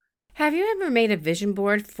Have you ever made a vision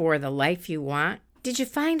board for the life you want? Did you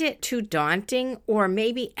find it too daunting, or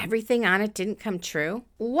maybe everything on it didn't come true?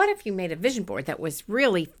 What if you made a vision board that was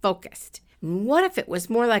really focused? What if it was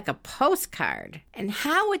more like a postcard? And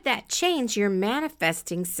how would that change your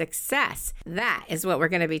manifesting success? That is what we're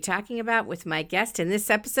going to be talking about with my guest in this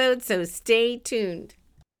episode, so stay tuned.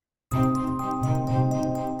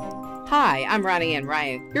 Hi, I'm Ronnie Ann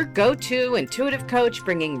Ryan, your go-to intuitive coach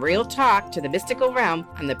bringing real talk to the mystical realm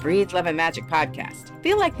on the Breathe, Love, and Magic podcast.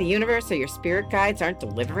 Feel like the universe or your spirit guides aren't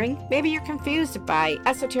delivering? Maybe you're confused by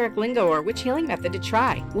esoteric lingo or which healing method to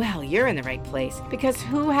try. Well, you're in the right place, because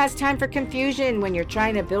who has time for confusion when you're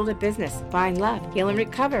trying to build a business, find love, heal and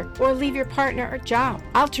recover, or leave your partner or job?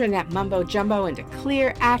 I'll turn that mumbo jumbo into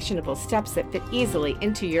clear, actionable steps that fit easily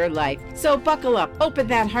into your life. So buckle up, open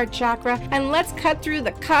that heart chakra, and let's cut through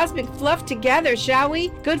the cosmic fluff together, shall we?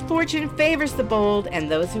 Good fortune favors the bold and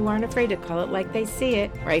those who aren't afraid to call it like they see it,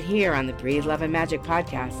 right here on the Breathe, Love, and Magic podcast.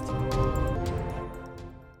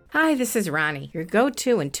 Hi, this is Ronnie, your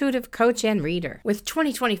go-to intuitive coach and reader. With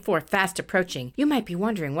 2024 fast approaching, you might be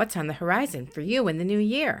wondering what's on the horizon for you in the new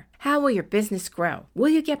year. How will your business grow? Will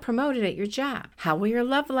you get promoted at your job? How will your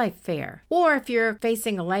love life fare? Or if you're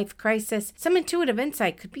facing a life crisis, some intuitive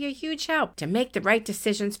insight could be a huge help to make the right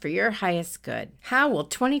decisions for your highest good. How will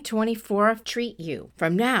 2024 treat you?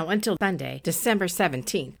 From now until Sunday, December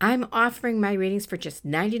 17th, I'm offering my readings for just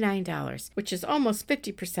 $99, which is almost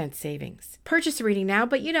 50% savings. Purchase a reading now,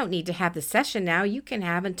 but you don't need to have the session now. You can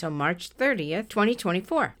have until March 30th,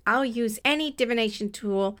 2024. I'll use any divination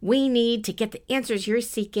tool we need to get the answers you're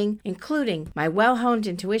seeking, including my well-honed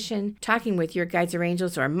intuition, talking with your guides or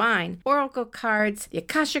angels or mine, oracle cards, the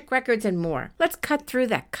Akashic records, and more. Let's cut through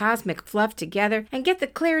that cosmic fluff together and get the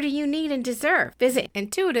clarity you need and deserve. Visit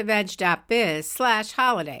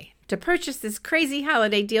intuitiveedge.biz/holiday to purchase this crazy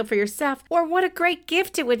holiday deal for yourself, or what a great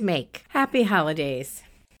gift it would make. Happy holidays.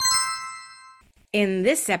 In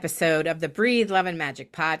this episode of the Breathe, Love, and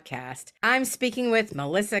Magic podcast, I'm speaking with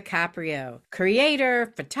Melissa Caprio,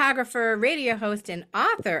 creator, photographer, radio host, and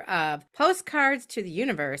author of Postcards to the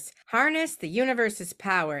Universe, Harness the Universe's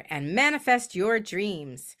Power and Manifest Your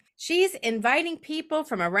Dreams. She's inviting people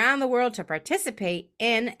from around the world to participate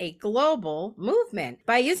in a global movement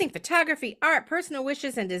by using photography, art, personal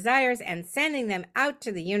wishes, and desires and sending them out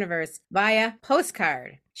to the universe via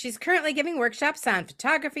postcard. She's currently giving workshops on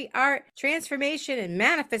photography, art, transformation, and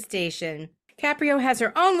manifestation. Caprio has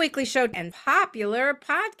her own weekly show and popular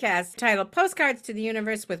podcast titled Postcards to the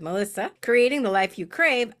Universe with Melissa, Creating the Life You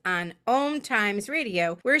Crave on Om Times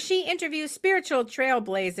Radio, where she interviews spiritual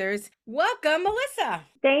trailblazers. Welcome, Melissa.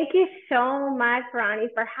 Thank you so much, Ronnie,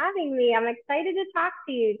 for having me. I'm excited to talk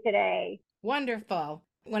to you today. Wonderful.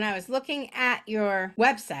 When I was looking at your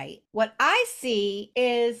website, what I see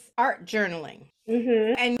is art journaling.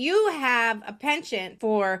 Mm-hmm. And you have a penchant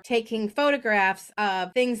for taking photographs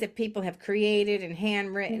of things that people have created and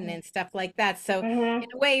handwritten and stuff like that. So in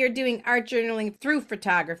a way, you're doing art journaling through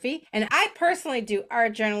photography. And I personally do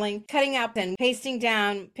art journaling, cutting out and pasting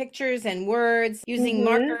down pictures and words, using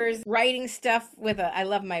markers, writing stuff with I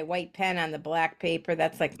love my white pen on the black paper.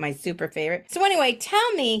 That's like my super favorite. So anyway,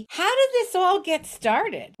 tell me, how did this all get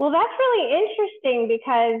started? Well, that's really interesting,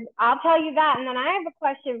 because I'll tell you that. And then I have a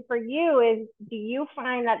question for you is, do you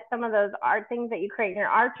find that some of those art things that you create in your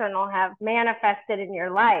art journal have manifested in your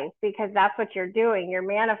life? Because that's what you're doing. You're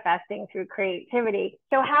manifesting through creativity.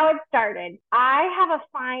 So how it started, I have a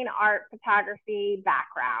fine art photography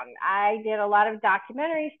background. I did a lot of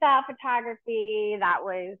documentary style photography. That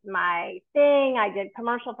was my thing. I did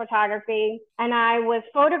commercial photography, and I was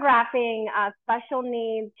photographing special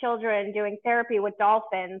needs children doing therapy with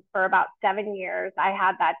dolphins for about 7 years. I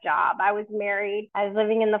had that job. I was married. I was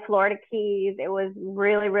living in the Florida Keys. It was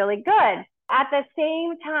really, really good. At the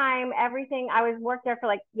same time, I worked there for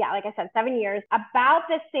like I said, 7 years. About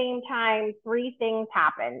the same time, 3 things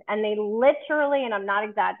happened. And they literally, and I'm not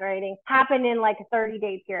exaggerating, happened in like a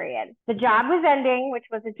 30-day period. The job was ending, which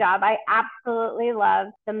was a job I absolutely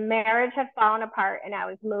loved. The marriage had fallen apart, and I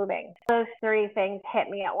was moving. Those 3 things hit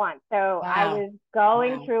me at once. So wow. I was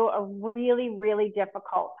going through a really, really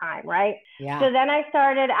difficult time, right? Yeah. So then I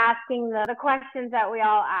started asking the questions that we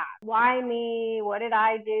all ask. Why me? What did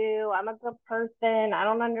I do? I'm a good person. I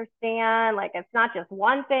don't understand. Like, it's not just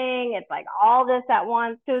one thing. It's like all this at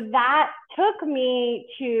once. So that took me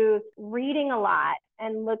to reading a lot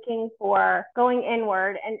and looking for going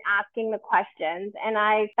inward and asking the questions. And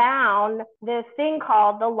I found this thing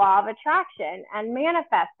called the law of attraction and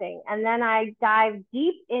manifesting. And then I dived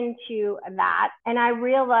deep into that, and I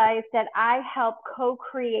realized that I help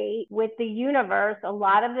co-create with the universe a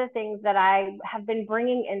lot of the things that I have been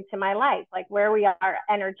bringing into my life, like where we are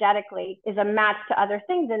energetically is a match to other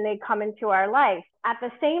things, and they come into our life. At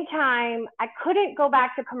the same time, I couldn't go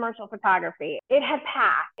back to commercial photography. It had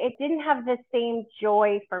passed. It didn't have the same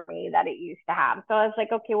joy for me that it used to have. So I was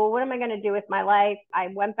like, okay, well, what am I going to do with my life? I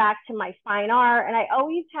went back to my fine art, and I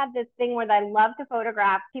always had this thing where I love to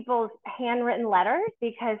photograph people's handwritten letters,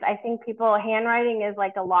 because I think handwriting is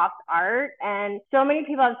like a lost art. And so many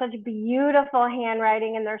people have such beautiful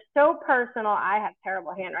handwriting, and they're so personal. I have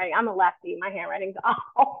terrible handwriting. I'm a lefty. My handwriting's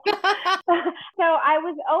awful. So I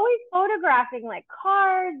was always photographing like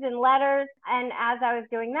cards and letters. And as I was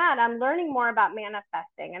doing that, I'm learning more about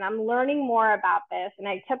manifesting, and I'm learning more about this. And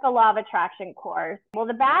I took a law of attraction course. Well,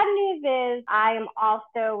 the bad news is I am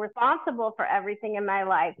also responsible for everything in my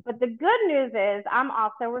life. But the good news is I'm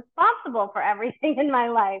also responsible for everything in my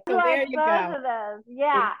life. So there you go. Both of those.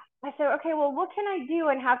 Yeah. I said, okay, well, what can I do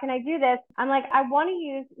and how can I do this? I'm like, I want to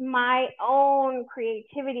use my own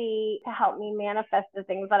creativity to help me manifest the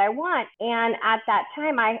things that I want. And at that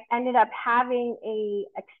time, I ended up having a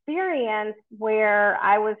experience where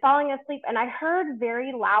I was falling asleep, and I heard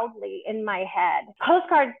very loudly in my head,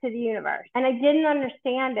 postcards to the universe. And I didn't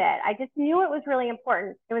understand it. I just knew it was really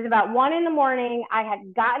important. It was about 1 a.m. I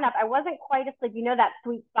had gotten up. I wasn't quite asleep. You know that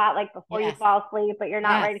sweet spot, like before you fall asleep, but you're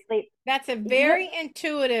not ready to sleep. That's a very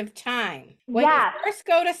intuitive time when you first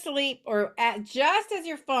go to sleep, or just as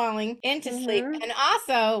you're falling into sleep, and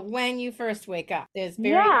also when you first wake up. It's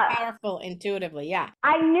very powerful intuitively. Yeah.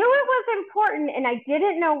 I knew it was important, and I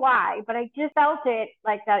didn't know why, but I just felt it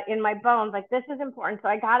like that in my bones, like this is important. So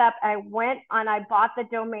I got up, I went and I bought the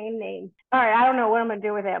domain name. All right, I don't know what I'm going to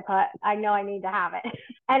do with it, but I know I need to have it.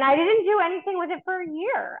 And I didn't do anything with it for a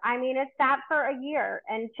year. I mean, it sat for a year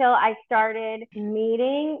until I started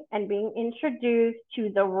meeting and being introduced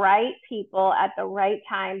to the right people at the right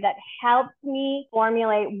time that helped me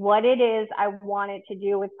formulate what it is I wanted to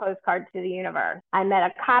do with Postcards to the Universe. I met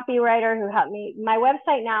a copywriter who helped me. My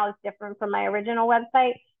website now is different from my original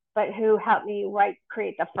website, but who helped me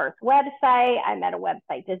create the first website. I met a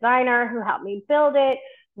website designer who helped me build it.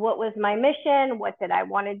 What was my mission? What did I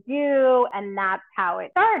want to do? And that's how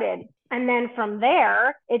it started. And then from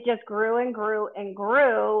there, it just grew and grew and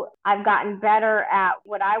grew. I've gotten better at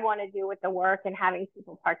what I want to do with the work and having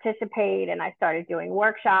people participate. And I started doing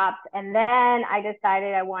workshops. And then I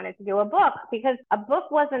decided I wanted to do a book, because a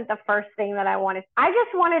book wasn't the first thing that I wanted. I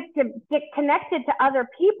just wanted to get connected to other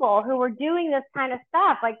people who were doing this kind of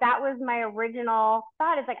stuff. Like that was my original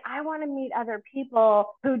thought. It's like, I want to meet other people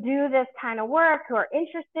who do this kind of work, who are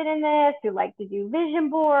interested in this, who like to do vision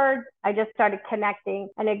boards. I just started connecting,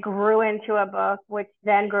 and it grew into a book, which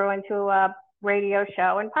then grew into a radio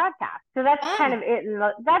show and podcast. So that's kind of it. And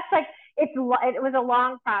that's like, it was a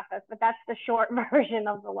long process, but that's the short version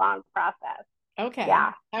of the long process. Okay.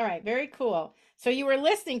 Yeah. All right. Very cool. So you were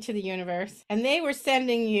listening to the universe, and they were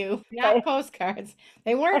sending you not postcards.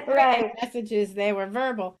 They weren't written messages. They were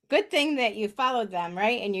verbal. Good thing that you followed them,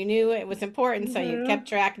 right? And you knew it was important. So you kept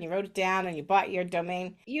track and you wrote it down and you bought your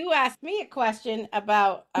domain. You asked me a question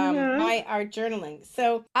about my art journaling.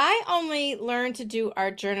 So I only learned to do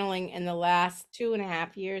art journaling in the last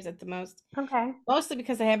 2.5 years at the most. Okay. Mostly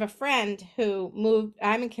because I have a friend who moved.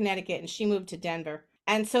 I'm in Connecticut and she moved to Denver.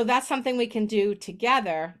 And so that's something we can do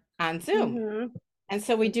together on Zoom. And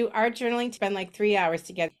so we do art journaling, spend like 3 hours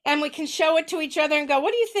together, and we can show it to each other and go,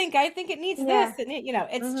 what do you think? I think it needs this. And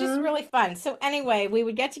it's just really fun. So anyway, we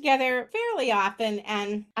would get together fairly often,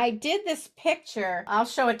 and I did this picture. I'll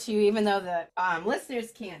show it to you, even though the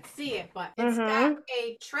listeners can't see it, but it's got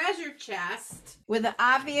a treasure chest with an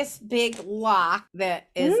obvious big lock that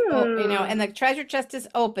is, and the treasure chest is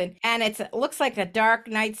open, and it looks like a dark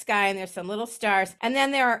night sky, and there's some little stars. And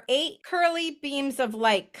then there are 8 curly beams of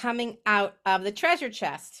light coming out of the treasure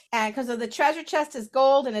chest, and because of the treasure chest is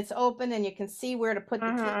gold and it's open and you can see where to put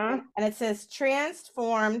the key, and it says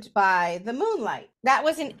transformed by the moonlight. That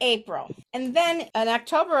was in April. And then in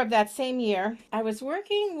October of that same year, I was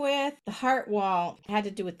working with the heart wall. It had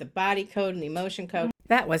to do with the body code and the emotion code.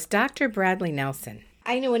 That was Dr. Bradley Nelson.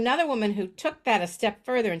 I knew another woman who took that a step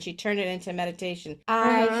further and she turned it into meditation.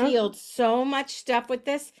 I Mm-hmm. healed so much stuff with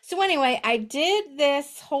this. So anyway, I did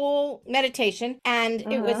this whole meditation and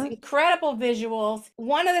it was incredible visuals.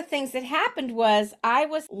 One of the things that happened was I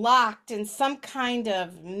was locked in some kind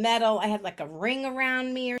of metal. I had like a ring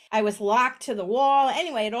around me. I was locked to the wall.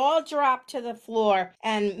 Anyway, it all dropped to the floor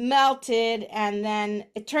and melted, and then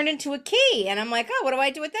it turned into a key. And I'm like, oh, what do I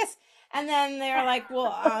do with this? And then they're like,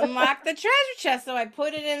 well, unlock the treasure chest. So I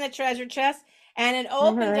put it in the treasure chest and it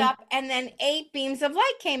opened up, and then 8 beams of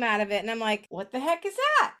light came out of it. And I'm like, what the heck is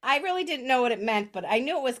that? I really didn't know what it meant, but I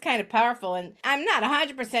knew it was kind of powerful. And I'm not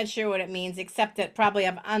 100% sure what it means, except that probably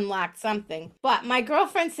I've unlocked something. But my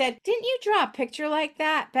girlfriend said, didn't you draw a picture like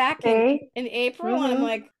that back in April? And I'm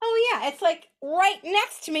like, oh, yeah, it's like right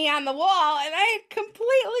next to me on the wall. And I had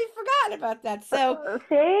completely forgotten about that. So,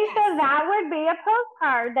 see, so that would be a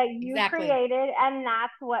postcard that you created, and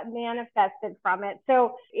that's what manifested from it.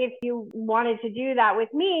 So if you wanted to do that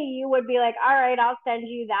with me, you would be like, all right, I'll send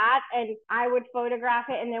you that, and I would photograph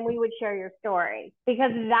it, and then we would share your story,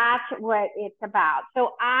 because that's what it's about.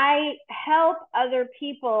 So I help other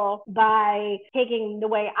people by taking the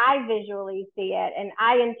way I visually see it, and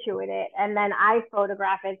I intuit it, and then I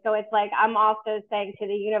photograph it. So it's like I'm also saying to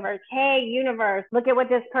the universe, hey, universe, look at what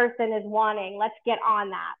this person is wanting. Let's get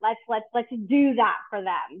on that. Let's do that for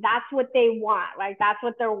them. That's what they want. Like, that's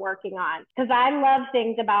what they're working on. Because I love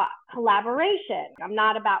things about collaboration. I'm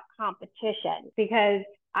not about competition, because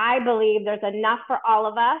I believe there's enough for all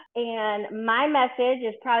of us. And my message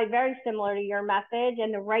is probably very similar to your message,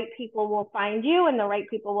 and the right people will find you, and the right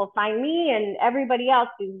people will find me, and everybody else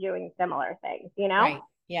who's doing similar things, you know? Right.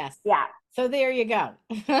 Yes. Yeah. So there you go. I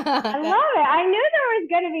love it. I knew there was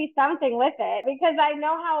going to be something with it, because I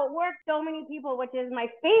know how it works. So many people, which is my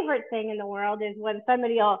favorite thing in the world, is when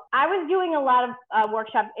somebody else, I was doing a lot of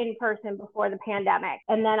workshops in person before the pandemic.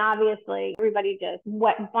 And then obviously everybody just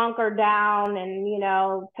went bunker down and, you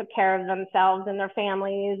know, took care of themselves and their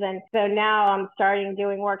families. And so now I'm starting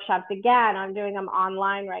doing workshops again. I'm doing them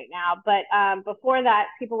online right now. But before that,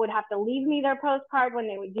 people would have to leave me their postcard when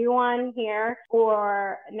they would do one here,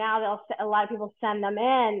 or now a lot of people send them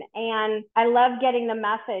in. And I love getting the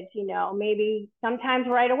message, you know, maybe sometimes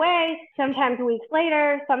right away, sometimes weeks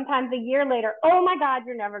later, sometimes a year later. Oh my God,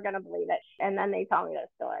 you're never going to believe it. And then they tell me their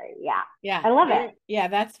story. Yeah. Yeah. I love it. Yeah,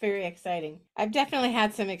 that's very exciting. I've definitely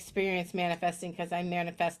had some experience manifesting, because I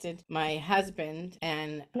manifested my husband,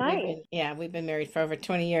 and we've been married for over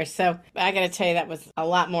 20 years. So I got to tell you, that was a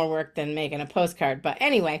lot more work than making a postcard. But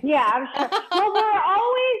anyway. Yeah, I'm sure. Well,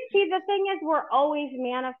 the thing is, we're always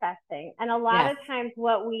manifesting. And a lot of times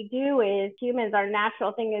what we do is, humans, our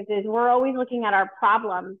natural thing is we're always looking at our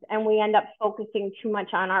problems, and we end up focusing too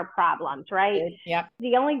much on our problems, right? Yep.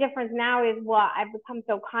 The only difference now is what I've become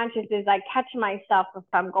so conscious is I catch myself if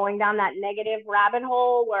I'm going down that negative rabbit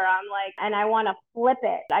hole where I'm like, and I want to flip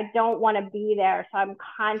it. I don't want to be there. So I'm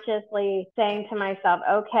consciously saying to myself,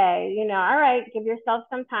 okay, you know, all right, give yourself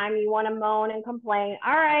some time. You want to moan and complain.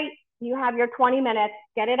 All right. You have your 20 minutes,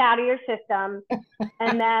 get it out of your system.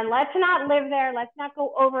 And then let's not live there. Let's not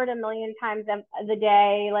go over it a million times the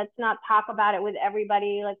day. Let's not talk about it with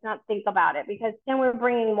everybody. Let's not think about it, because then we're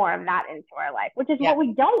bringing more of that into our life, which is what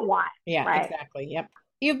we don't want. Yeah, right? Exactly. Yep.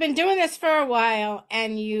 You've been doing this for a while,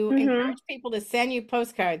 and you encourage people to send you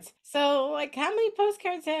postcards. So, like, how many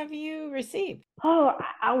postcards have you received? Oh,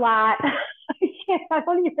 a lot. I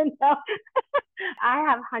don't even know. I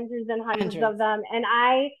have hundreds and hundreds of them, and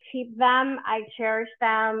I keep them. I cherish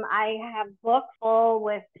them. I have books full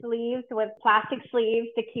with sleeves, with plastic sleeves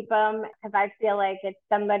to keep them, because I feel like it's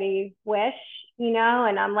somebody's wish, you know,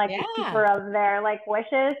 and I'm like the keeper of their like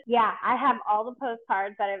wishes. Yeah, I have all the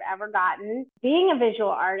postcards that I've ever gotten. Being a visual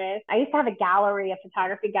artist, I used to have a gallery, a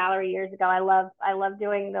photography gallery years ago. I love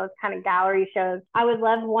doing those kind of gallery shows. I would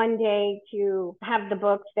love one day to have the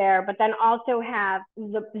books there, but then also have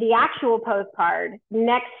the actual postcard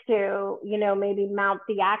next to, you know, maybe mount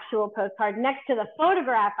the actual postcard next to the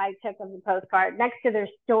photograph I took of the postcard, next to their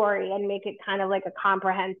story, and make it kind of like a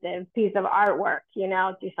comprehensive piece of artwork, you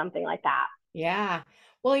know, do something like that. Yeah.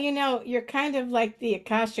 Well, you know, you're kind of like the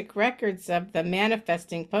Akashic Records of the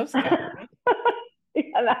manifesting postcard, right?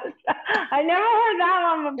 I never heard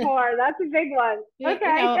that one before. That's a big one. Okay,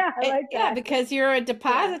 I like that. Because you're a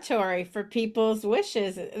depository for people's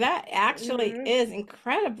wishes. That actually is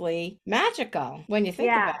incredibly magical when you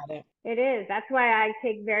think about it. It is. That's why I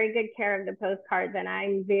take very good care of the postcards, and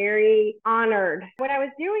I'm very honored. What I was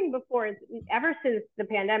doing before is, ever since the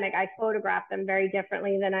pandemic, I photograph them very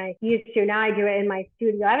differently than I used to. Now I do it in my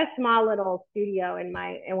studio. I have a small little studio in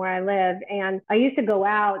where I live, and I used to go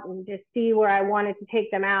out and just see where I wanted to take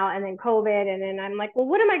them out, and then COVID, and then I'm like, well,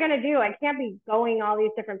 what am I going to do? I can't be going all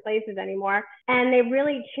these different places anymore. And they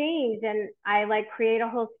really changed, and I like create a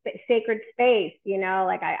whole sacred space,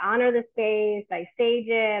 like I honor the space, I sage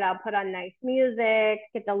it, I'll put on nice music,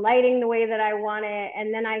 get the lighting the way that I want it,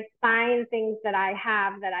 and then I find things that I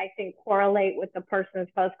have that I think correlate with the person's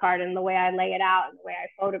postcard and the way I lay it out and the way I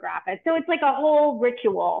photograph it. So it's like a whole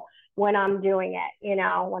ritual when I'm doing it,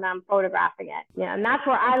 when I'm photographing it. Yeah, and that's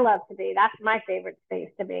where I love to be. That's my favorite space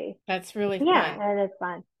to be. That's really fun. Yeah, it is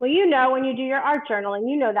fun. Well, when you do your art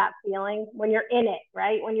journaling, that feeling when you're in it,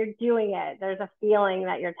 right? When you're doing it, there's a feeling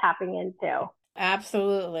that you're tapping into.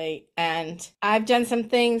 Absolutely. And I've done some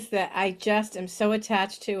things that I just am so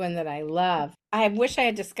attached to and that I love. I wish I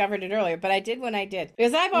had discovered it earlier, but I did when I did.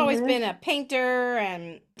 Because I've always been a painter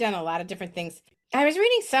and done a lot of different things. I was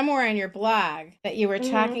reading somewhere on your blog that you were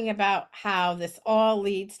talking about how this all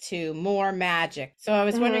leads to more magic. So I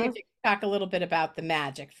was wondering if you could talk a little bit about the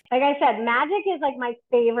magic. Like I said, magic is like my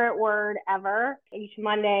favorite word ever. Each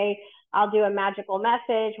Monday, I'll do a magical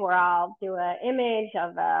message where I'll do an image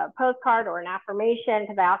of a postcard or an affirmation,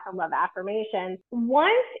 because I also love affirmations.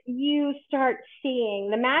 Once you start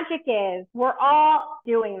seeing, the magic is we're all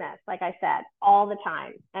doing this, like I said, all the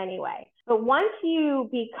time anyway. But once you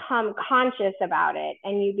become conscious about it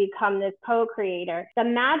and you become this co-creator, the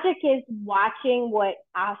magic is watching what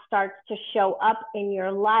starts to show up in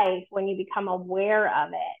your life when you become aware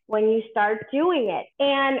of it, when you start doing it.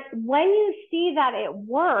 And when you see that it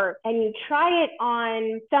works and you try it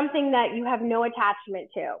on something that you have no attachment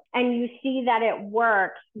to and you see that it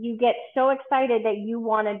works, you get so excited that you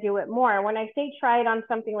want to do it more. When I say try it on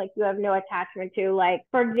something like you have no attachment to, like,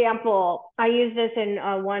 for example, I use this in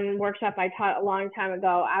one workshop I taught a long time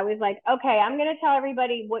ago. I was like, okay, I'm going to tell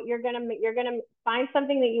everybody what you're going to find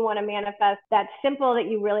something that you want to manifest that's simple, that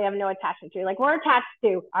you really have no attachment to. Like, we're attached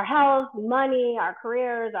to our health, money, our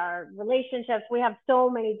careers, our relationships. We have so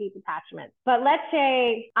many deep attachments. But let's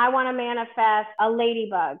say I want to manifest a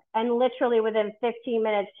ladybug, and literally within 15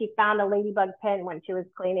 minutes, she found a ladybug pin when she was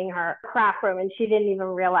cleaning her craft room, and she didn't even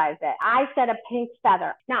realize it. I said a pink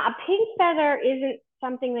feather. Now, a pink feather isn't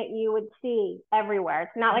something that you would see everywhere.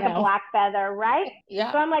 It's not like a black feather, right?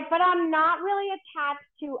 Yeah. So I'm like, but I'm not really attached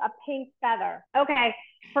to a pink feather. Okay,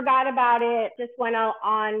 forgot about it. Just went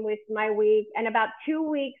on with my week. And about 2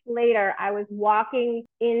 weeks later, I was walking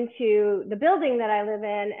into the building that I live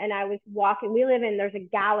in, and there's a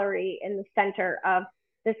gallery in the center of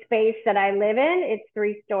the space that I live in. It's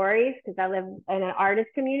 3 stories because I live in an artist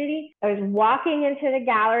community. I was walking into the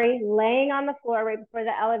gallery, laying on the floor right before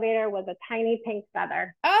the elevator was a tiny pink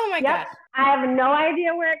feather. Oh my gosh. I have no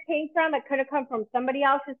idea where it came from. It could have come from somebody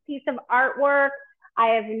else's piece of artwork. I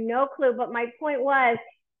have no clue. But my point was,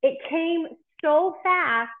 it came so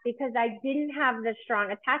fast because I didn't have the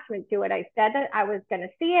strong attachment to it. I said that I was going to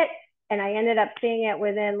see it, and I ended up seeing it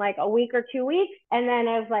within like a week or 2 weeks. And then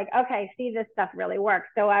I was like, okay, see, this stuff really works.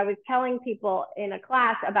 So I was telling people in a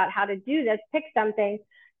class about how to do this, pick something.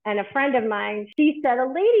 And a friend of mine, she said a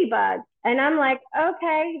ladybug. And I'm like,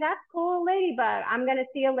 okay, that's cool, a ladybug. I'm going to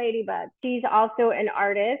see a ladybug. She's also an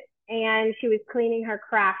artist, and she was cleaning her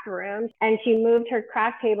craft room, and she moved her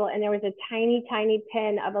craft table, and there was a tiny, tiny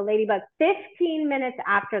pin of a ladybug 15 minutes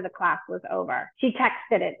after the class was over. She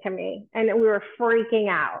texted it to me, and we were freaking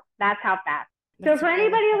out. That's how fast. So for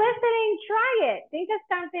anybody listening, try it. Think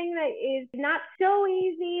of something that is not so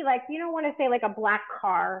easy. Like, you don't want to say like a black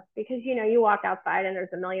car, because, you walk outside and there's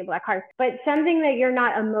a million black cars, but something that you're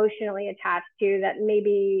not emotionally attached to, that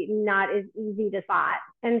maybe not as easy to spot,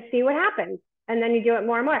 and see what happens. And then you do it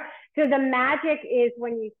more and more. So the magic is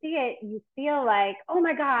when you see it, you feel like, oh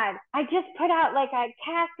my God, I just put out, like, I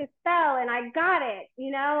cast a spell and I got it,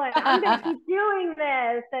 and I'm going to keep doing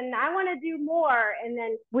this, and I want to do more. And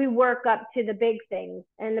then we work up to the big things,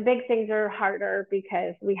 and the big things are harder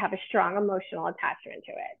because we have a strong emotional attachment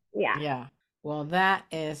to it. Yeah. Yeah. Well, that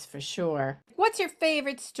is for sure. What's your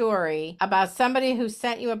favorite story about somebody who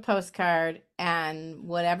sent you a postcard and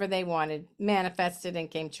whatever they wanted manifested and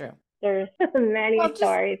came true? There's many Well, just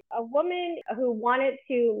stories. A woman who wanted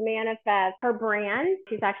to manifest her brand,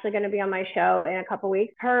 she's actually going to be on my show in a couple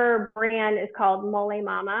weeks. Her brand is called Mole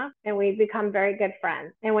Mama, and we've become very good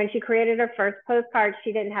friends. And when she created her first postcard,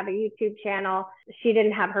 she didn't have a YouTube channel. She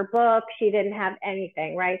didn't have her book. She didn't have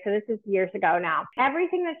anything, right? So this is years ago now.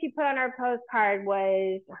 Everything that she put on her postcard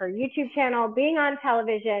was her YouTube channel, being on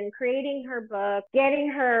television, creating her book, getting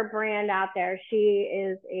her brand out there. She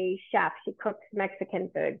is a chef. She cooks Mexican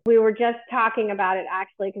food. We were just talking about it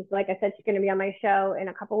actually, because like I said, she's going to be on my show in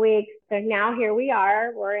a couple weeks. So now here we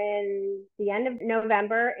are. We're in the end of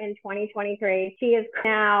November in 2023. She is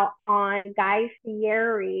now on Guy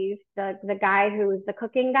Fieri's, the guy who is the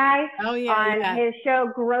cooking guy, on his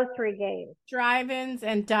show Grocery Games. Drive-ins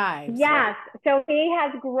and dives. Yes. Right? So he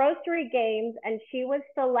has Grocery Games, and she was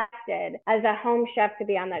selected as a home chef to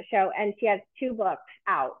be on that show. And she has 2 books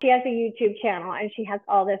out. She has a YouTube channel, and she has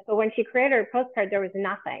all this. But when she created her postcard, there was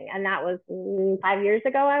nothing. And that was 5 years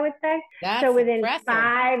ago, I would say. That's so within impressive.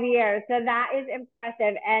 5 years. So that is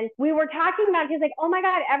impressive. And we were talking about, she's like, oh my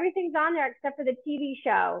God, everything's on there except for the TV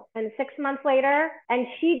show. And 6 months later, and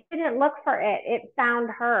she didn't look for it. It found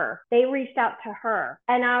her. They reached out to her.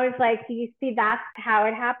 And I was like, do you see, that's how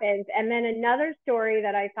it happens. And then another story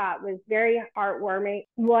that I thought was very heartwarming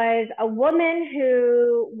was a woman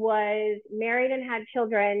who was married and had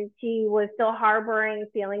children. She was still harboring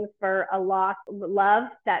feelings for a lost love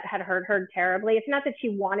that had hurt her terribly. It's not that she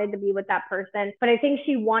wanted to be with that person, but I think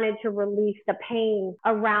she wanted to release the pain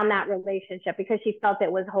around that relationship because she felt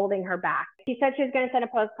it was holding her back. She said she was going to send a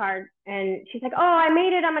postcard, and she's like, oh, I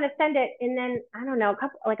made it. I'm going to send it. And then, I don't know,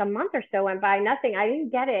 a month or so went by, nothing. I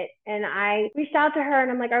didn't get it. And I reached out to her, and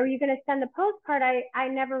I'm like, are you going to send the postcard? I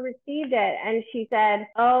never received it. And she said,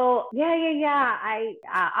 oh, yeah.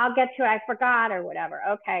 I'll get to it. I forgot or whatever.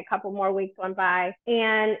 Okay. A couple more weeks went by.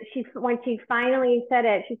 And when she finally said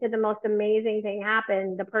it, she said the most amazing thing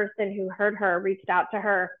happened. The person who hurt her reached out to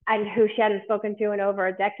her and who she hadn't spoken to in over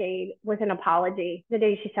a decade with an apology the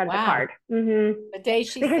day she sent the card. Mm-hmm. The day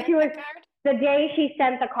she sent the card? The day she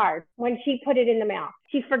sent the card, when she put it in the mail.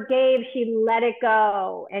 She forgave, she let it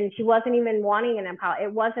go, and she wasn't even wanting an apology.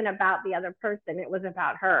 It wasn't about the other person, it was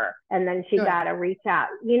about her. And then she got to reach out,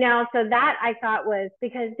 so that I thought was,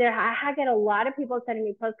 because I get a lot of people sending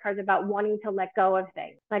me postcards about wanting to let go of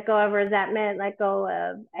things, let go of resentment, let go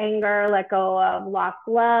of anger, let go of lost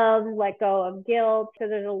love, let go of guilt. So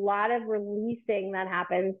there's a lot of releasing that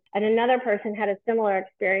happens. And another person had a similar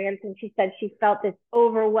experience, and she said she felt this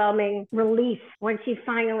overwhelming release when she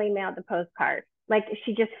finally mailed the postcard. Like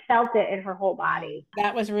she just felt it in her whole body.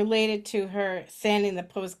 That was related to her sending the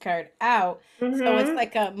postcard out. Mm-hmm. So it's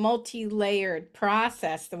like a multi-layered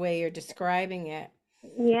process, the way you're describing it.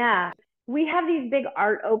 Yeah. We have these big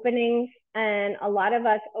art openings, and a lot of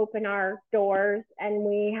us open our doors and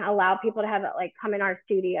we allow people to have it like come in our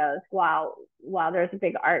studios while there's a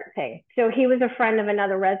big art thing. So he was a friend of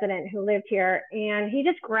another resident who lived here, and he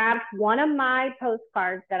just grabbed one of my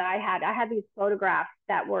postcards that I had. I had these photographs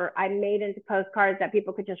that I made into postcards that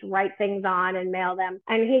people could just write things on and mail them.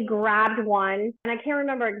 And he grabbed one, and I can't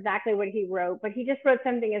remember exactly what he wrote, but he just wrote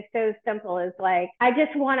something as so simple as like, I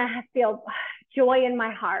just want to feel joy in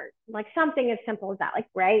my heart. Like something as simple as that, like,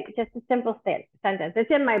 right? Just a simple sentence. It's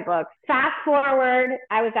in my book. Fast forward,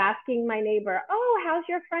 I was asking my neighbor, oh, how's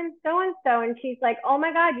your friend so-and-so? And she's like, oh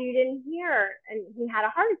my God, you didn't hear. And he had a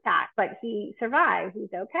heart attack, but he survived.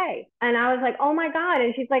 He's okay. And I was like, oh my God.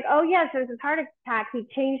 And she's like, oh yeah, since his heart attack, he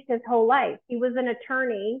changed his whole life. He was an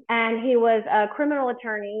attorney, and he was a criminal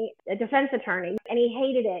attorney, a defense attorney, and he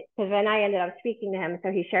hated it because then I ended up speaking to him.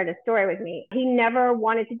 So he shared his story with me. He never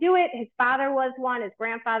wanted to do it. His father was one, his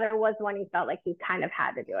grandfather was one. He felt like he kind of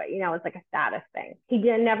had to do it. It was like a status thing. He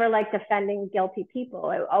never liked defending guilty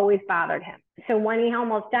people. It always bothered him. So when he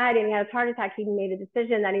almost died and he had a heart attack, he made a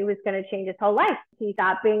decision that he was going to change his whole life. He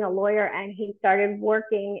stopped being a lawyer and he started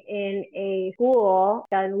working in a school,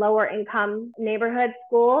 a lower income neighborhood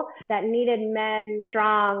school that needed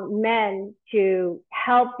strong men to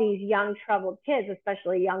help these young troubled kids,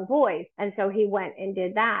 especially young boys. And so he went and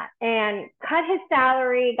did that and cut his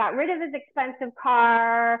salary, got rid of his expensive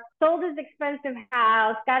car, sold his expensive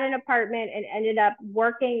house, got an apartment, and ended up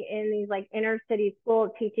working in these like inner city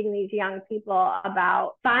schools, teaching these young people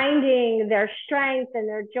about finding their strength and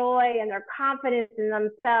their joy and their confidence in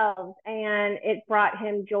themselves. And it brought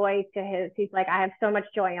him joy to he's like, I have so much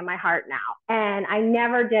joy in my heart now. And I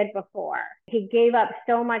never did before. he gave up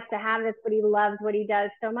so much to have this, but he loves what he does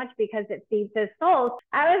so much because it feeds his soul.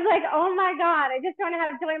 I was like, oh my God, I just want to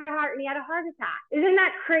have joy in my heart. And he had a heart attack. Isn't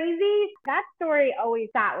that crazy? That story always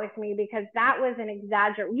sat with me because that was an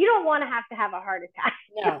exaggeration. You don't want to have a heart attack.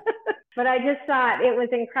 No. But I just thought it was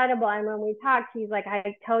incredible. And when we talked, he's like,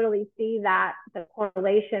 I totally see that, the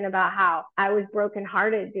correlation about how I was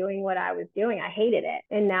brokenhearted doing what I was doing. I hated it.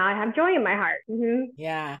 And now I have joy in my heart. Mm-hmm.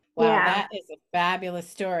 Yeah. Wow, that is a fabulous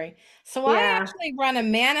story. So I actually run a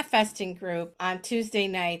manifesting group on Tuesday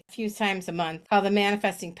night, a few times a month, called the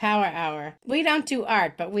Manifesting Power Hour. We don't do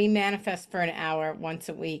art, but we manifest for an hour once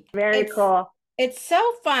a week. Very cool. It's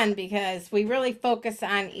so fun because we really focus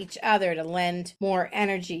on each other to lend more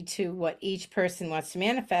energy to what each person wants to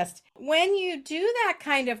manifest. When you do that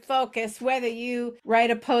kind of focus, whether you write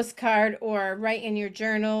a postcard or write in your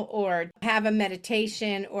journal or have a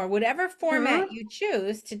meditation or whatever format you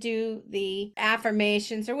choose to do the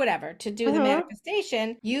affirmations or whatever, to do the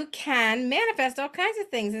manifestation, you can manifest all kinds of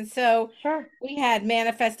things. And so we had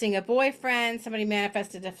manifesting a boyfriend, somebody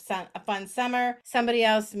manifested a fun summer, somebody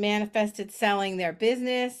else manifested selling their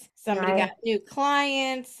business, somebody got new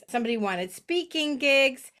clients, somebody wanted speaking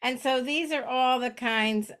gigs. And so these are all the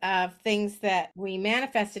kinds of things that we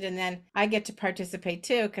manifested. And then I get to participate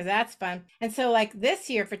too, because that's fun. And so like this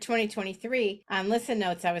year for 2023 on Listen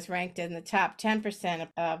Notes, I was ranked in the top 10%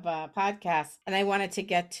 of podcasts. And I wanted to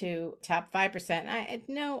get to top 5%. I had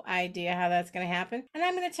no idea how that's going to happen. And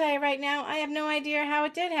I'm going to tell you right now, I have no idea how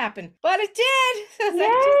it did happen, but it did. Yay,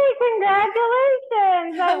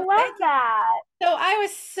 congratulations. I love that. So I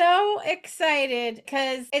was so excited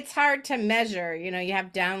because it's hard to measure. You know, you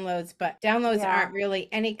have downloads, but downloads aren't really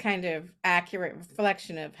any kind of accurate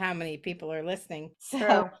reflection of how many people are listening.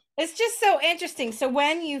 So it's just so interesting. So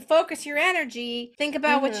when you focus your energy, think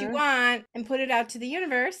about what you want and put it out to the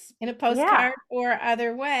universe in a postcard or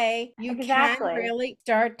other way, you can really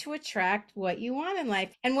start to attract what you want in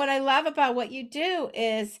life. And what I love about what you do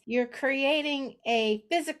is you're creating a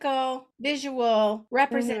physical, visual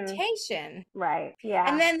representation. Right. Yeah.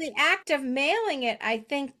 And then the act of mailing it, I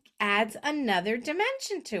think, adds another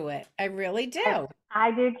dimension to it. I really do.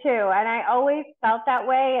 I do too. And I always felt that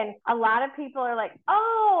way. And a lot of people are like,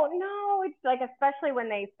 oh, no, it's like, especially when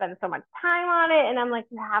they spend so much time on it. And I'm like,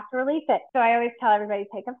 you have to release it. So I always tell everybody,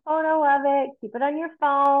 take a photo of it, keep it on your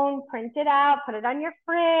phone, print it out, put it on your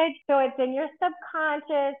fridge. So it's in your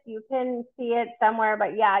subconscious. You can see it somewhere.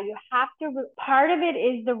 But yeah, you have to, part of it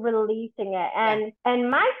is the releasing it. And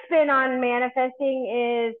my spin on manifesting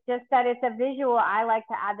is just that it's a visual. I like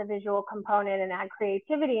to add the visual component and add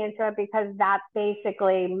creativity into it because that's basically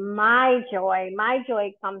my joy. My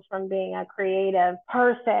joy comes from being a creative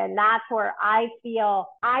person. That's where I feel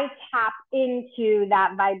I tap into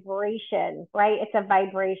that vibration, right? It's a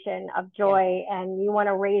vibration of joy, and you want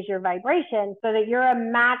to raise your vibration so that you're a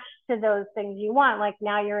match to those things you want. Like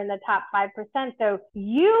now you're in the top 5%. So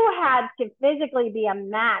you had to physically be a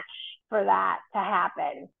match for that to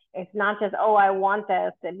happen. It's not just, oh, I want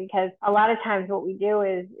this, because a lot of times what we do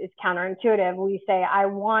is counterintuitive. We say, I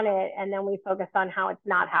want it, and then we focus on how it's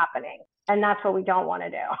not happening. And that's what we don't want to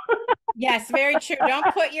do. Yes, very true.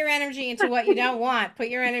 Don't put your energy into what you don't want. Put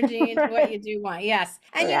your energy into what you do want. Yes.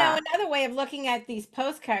 And you know, another way of looking at these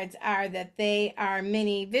postcards are that they are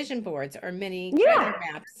mini vision boards or mini treasure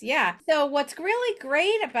maps. Yeah. So what's really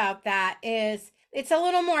great about that is it's a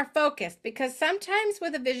little more focused, because sometimes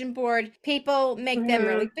with a vision board, people make them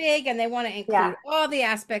really big and they want to include all the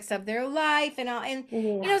aspects of their life and all. And,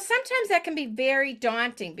 you know, sometimes that can be very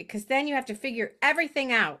daunting, because then you have to figure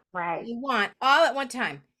everything out that you want all at one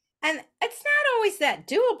time. And it's not always that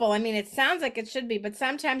doable. I mean, it sounds like it should be, but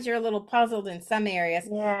sometimes you're a little puzzled in some areas,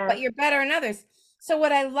 but you're better in others. So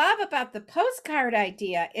what I love about the postcard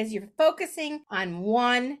idea is you're focusing on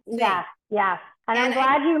one thing. Yes. And I'm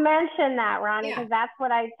glad you mentioned that, Ronnie, because that's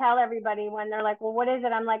what I tell everybody when they're like, well, what is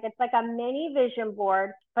it? I'm like, it's like a mini vision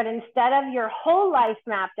board, but instead of your whole life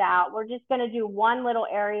mapped out, we're just going to do one little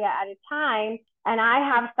area at a time. And I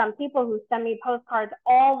have some people who send me postcards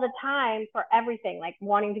all the time for everything, like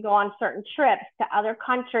wanting to go on certain trips to other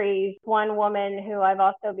countries. One woman who I've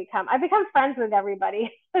become friends with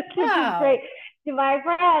everybody. This is great. To my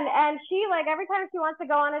friend. And she, like, every time she wants to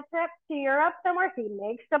go on a trip to Europe somewhere, she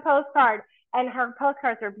makes a postcard. And her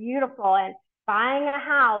postcards are beautiful. And buying a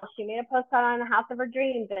house, she made a postcard on the house of her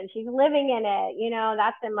dreams, and she's living in it. You know,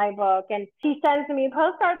 that's in my book. And she sends me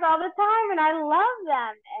postcards all the time, and I love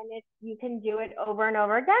them. And you can do it over and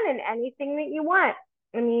over again in anything that you want.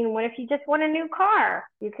 I mean, what if you just want a new car?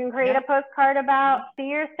 You can create a postcard about see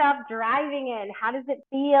yourself driving in. How does it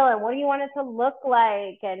feel? And what do you want it to look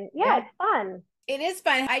like? And it's fun. It is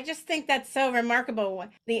fun. I just think that's so remarkable.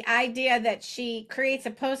 The idea that she creates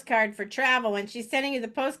a postcard for travel and she's sending you the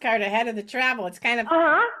postcard ahead of the travel. It's kind of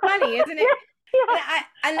funny, isn't it?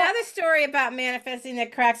 Another story about manifesting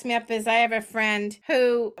that cracks me up is I have a friend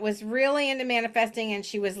who was really into manifesting, and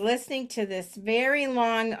she was listening to this very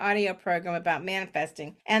long audio program about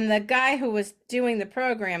manifesting. And the guy who was doing the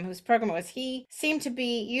program, whose program it was, he seemed to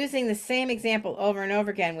be using the same example over and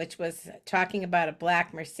over again, which was talking about a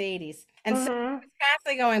black Mercedes. And so he was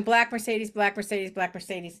constantly going, black Mercedes, black Mercedes, black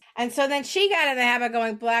Mercedes. And so then she got in the habit of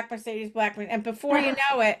going, black Mercedes, black Mercedes. And before you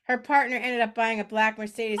know it, her partner ended up buying a black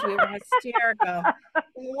Mercedes. We were hysterical.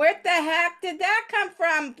 Where the heck did that come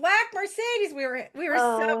from? Black Mercedes. We were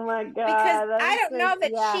oh my God, because I don't know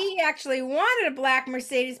that she actually wanted a black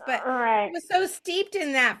Mercedes, but she was so steeped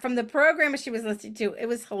in that from the program she was listening to. It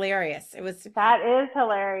was hilarious. That is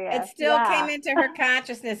hilarious. It still came into her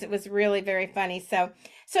consciousness. It was really very funny. So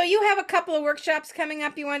you have a couple of workshops coming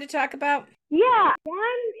up you wanted to talk about? Yeah.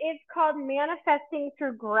 One is called Manifesting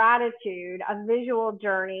Through Gratitude, a visual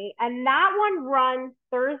journey. And that one runs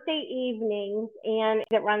Thursday evenings, and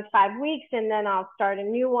it runs 5 weeks. And then I'll start a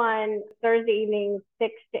new one Thursday evenings,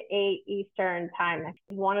 6 to 8 Eastern time. It's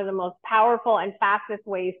one of the most powerful and fastest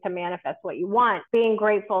ways to manifest what you want, being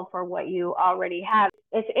grateful for what you already have.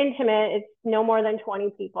 It's intimate. It's no more than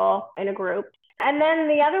 20 people in a group. And then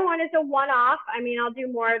the other one is a one-off. I mean, I'll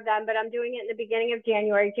do more of them, but I'm doing it in the beginning of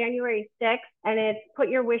January 6th. And it's put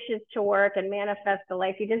your wishes to work and manifest the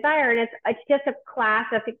life you desire. And it's just a class,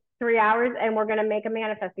 I think 3 hours, and we're going to make a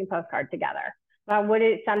manifesting postcard together. What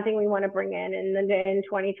is something we want to bring in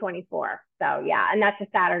 2024. So yeah, and that's a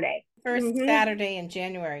Saturday. First Saturday in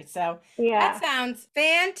January. So that sounds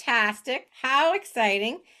fantastic. How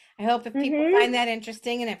exciting. I hope if people find that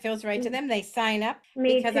interesting and it feels right to them, they sign up.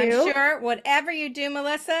 Because I'm sure whatever you do,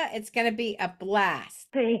 Melissa, it's going to be a blast.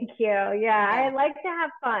 Thank you. Yeah, I like to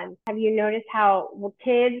have fun. Have you noticed how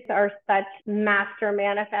kids are such master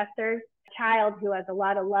manifestors? Child who has a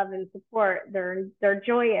lot of love and support, they're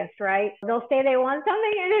joyous, right? They'll say they want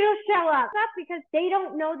something and it'll show up. That's because they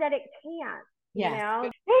don't know that it can't. Yes. You know,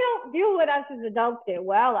 they don't do what us as adults do.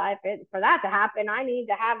 Well, for that to happen, I need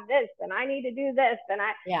to have this and I need to do this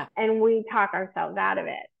and we talk ourselves out of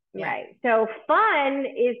it. Yeah. Right. So fun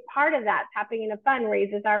is part of that. Tapping into fun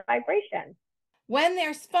raises our vibration. When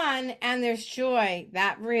there's fun and there's joy,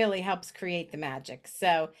 that really helps create the magic.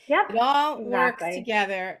 So it all works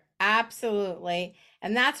together. Absolutely.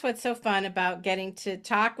 And that's what's so fun about getting to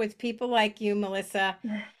talk with people like you, Melissa.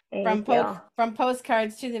 From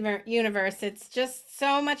Postcards to the Universe. It's just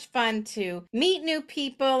so much fun to meet new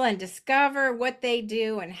people and discover what they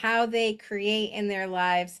do and how they create in their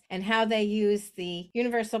lives and how they use the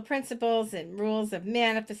universal principles and rules of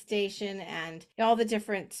manifestation and all the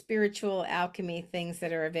different spiritual alchemy things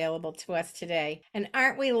that are available to us today. And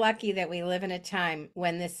aren't we lucky that we live in a time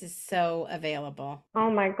when this is so available?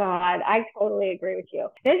 Oh my God, I totally agree with you.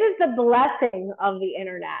 This is the blessing of the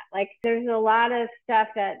internet. Like there's a lot of stuff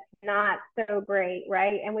that's not so great,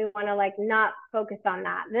 right? And we want to not focus on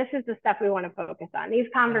that. This is the stuff we want to focus on. These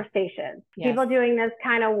conversations, people doing this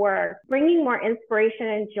kind of work, bringing more inspiration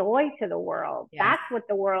and joy to the world. Yes. That's what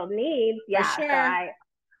the world needs. Yeah, sure. So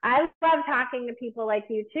I love talking to people like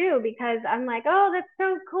you too, because I'm like, oh, that's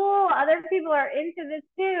so cool. Other people are into this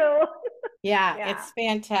too. Yeah, it's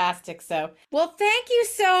fantastic. So, well, thank you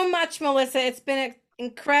so much, Melissa. It's been an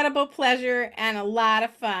incredible pleasure and a lot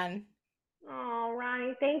of fun. Oh,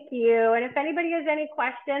 Ronnie, thank you. And if anybody has any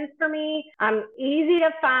questions for me, I'm easy to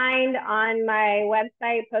find on my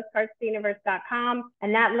website, postcardstheuniverse.com.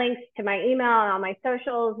 And that links to my email and all my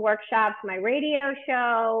socials, workshops, my radio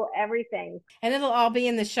show, everything. And it'll all be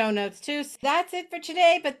in the show notes too. So that's it for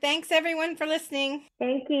today, but thanks everyone for listening.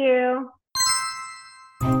 Thank you.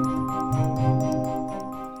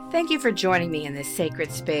 Thank you for joining me in this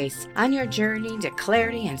sacred space on your journey to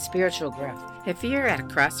clarity and spiritual growth. If you're at a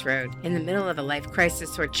crossroad, in the middle of a life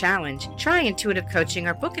crisis or challenge, try intuitive coaching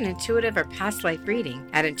or book an intuitive or past life reading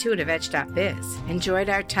at intuitiveedge.biz. Enjoyed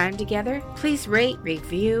our time together? Please rate,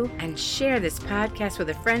 review, and share this podcast with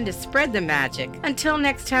a friend to spread the magic. Until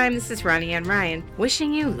next time, this is Ronnie and Ryan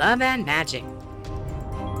wishing you love and magic.